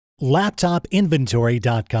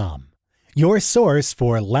LaptopInventory.com, your source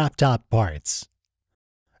for laptop parts.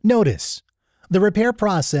 Notice, the repair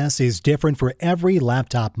process is different for every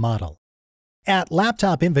laptop model. At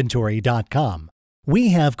LaptopInventory.com, we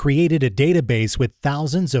have created a database with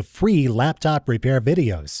thousands of free laptop repair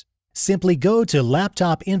videos. Simply go to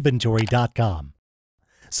LaptopInventory.com,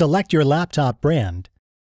 select your laptop brand,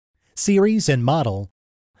 series and model,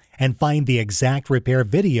 and find the exact repair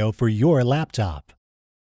video for your laptop.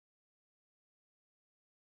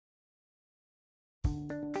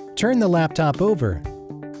 Turn the laptop over.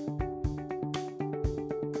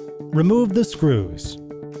 Remove the screws.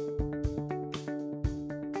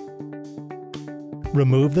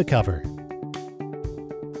 Remove the cover.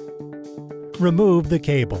 Remove the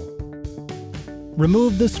cable.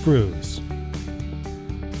 Remove the screws.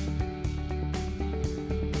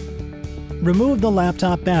 Remove the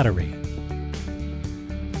laptop battery.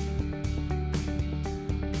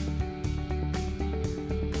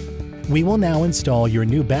 We will now install your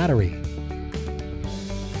new battery.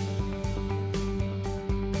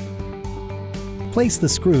 Place the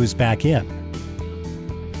screws back in.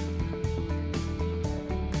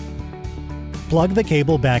 Plug the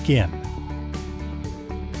cable back in.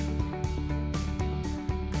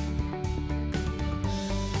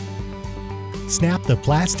 Snap the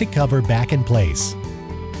plastic cover back in place.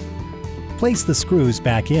 Place the screws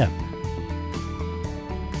back in.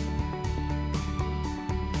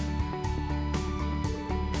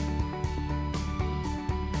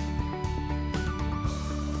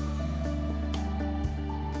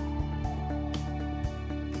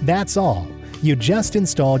 That's all. You just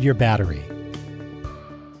installed your battery.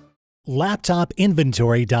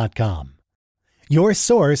 LaptopInventory.com, your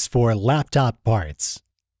source for laptop parts.